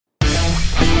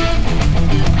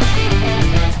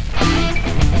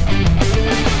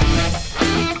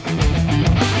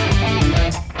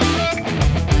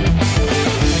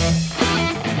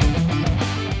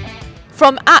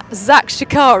From @Zach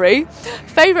Shikari,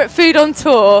 favourite food on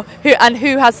tour,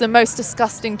 who has the most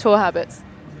disgusting tour habits?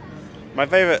 My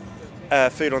favourite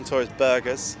food on tour is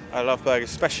burgers. I love burgers,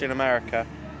 especially in America.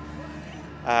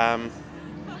 And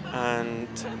I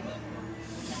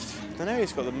don't know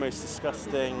who's got the most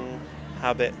disgusting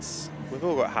habits. We've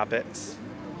all got habits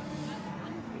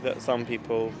that some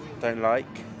people don't like.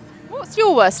 What's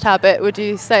your worst habit, would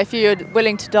you say, if you're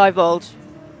willing to divulge?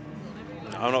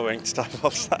 I'm not willing to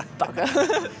divulge that.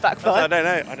 Backfire. I don't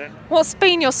know. What's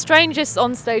been your strangest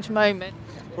onstage moment?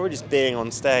 Probably just being on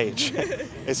stage.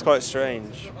 It's quite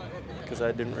strange because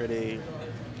I didn't really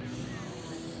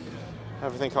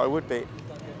ever think I would be.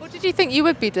 What did you think you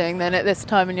would be doing then at this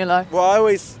time in your life? Well, I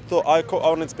always thought I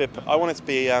wanted to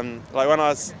be like when I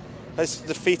was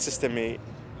the fetus in me.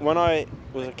 When I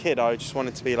was a kid, I just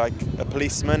wanted to be like a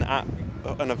policeman at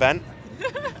an event.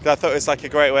 Because I thought it was like a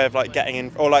great way of like getting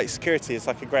in, or like security. It's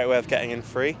like a great way of getting in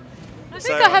free. I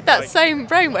think I had that same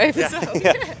brainwave as well.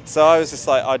 Yeah. So I was just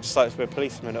like, I'd just like to be a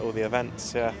policeman at all the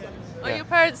events. Yeah. Are your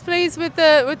parents pleased with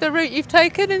the route you've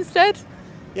taken instead?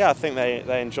 Yeah, I think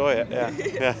they enjoy it. Yeah.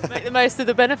 Yeah. Make the most of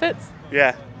the benefits.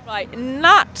 Yeah. Right,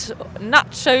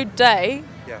 Nacho Day.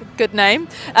 Yeah. Good name.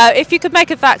 If you could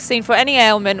make a vaccine for any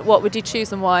ailment, what would you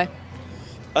choose and why?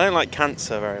 I don't like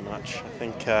cancer very much. I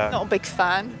think. Not a big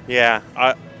fan. Yeah.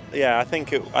 I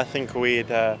think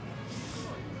we'd. I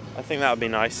think that would be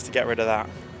nice to get rid of that.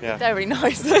 Yeah. Very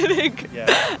nice, I think.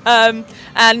 Yeah.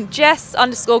 And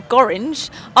Jess_Gorange.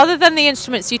 Other than the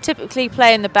instruments you typically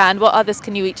play in the band, what others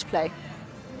can you each play?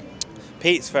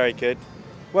 Pete's very good.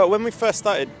 Well, when we first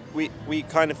started, we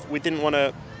wanted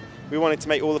to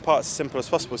make all the parts as simple as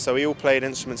possible, so we all played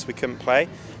instruments we couldn't play.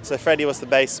 So Freddie was the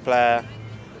bass player,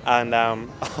 and I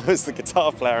was the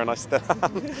guitar player, and I still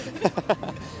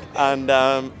am.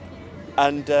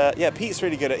 Yeah, Pete's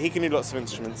really good at. He can do lots of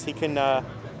instruments. He can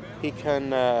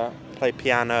play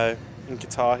piano and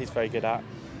guitar. He's very good at.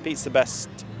 Pete's the best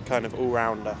kind of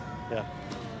all-rounder. Yeah,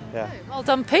 yeah. Well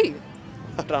done, Pete.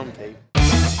 Well done, Pete.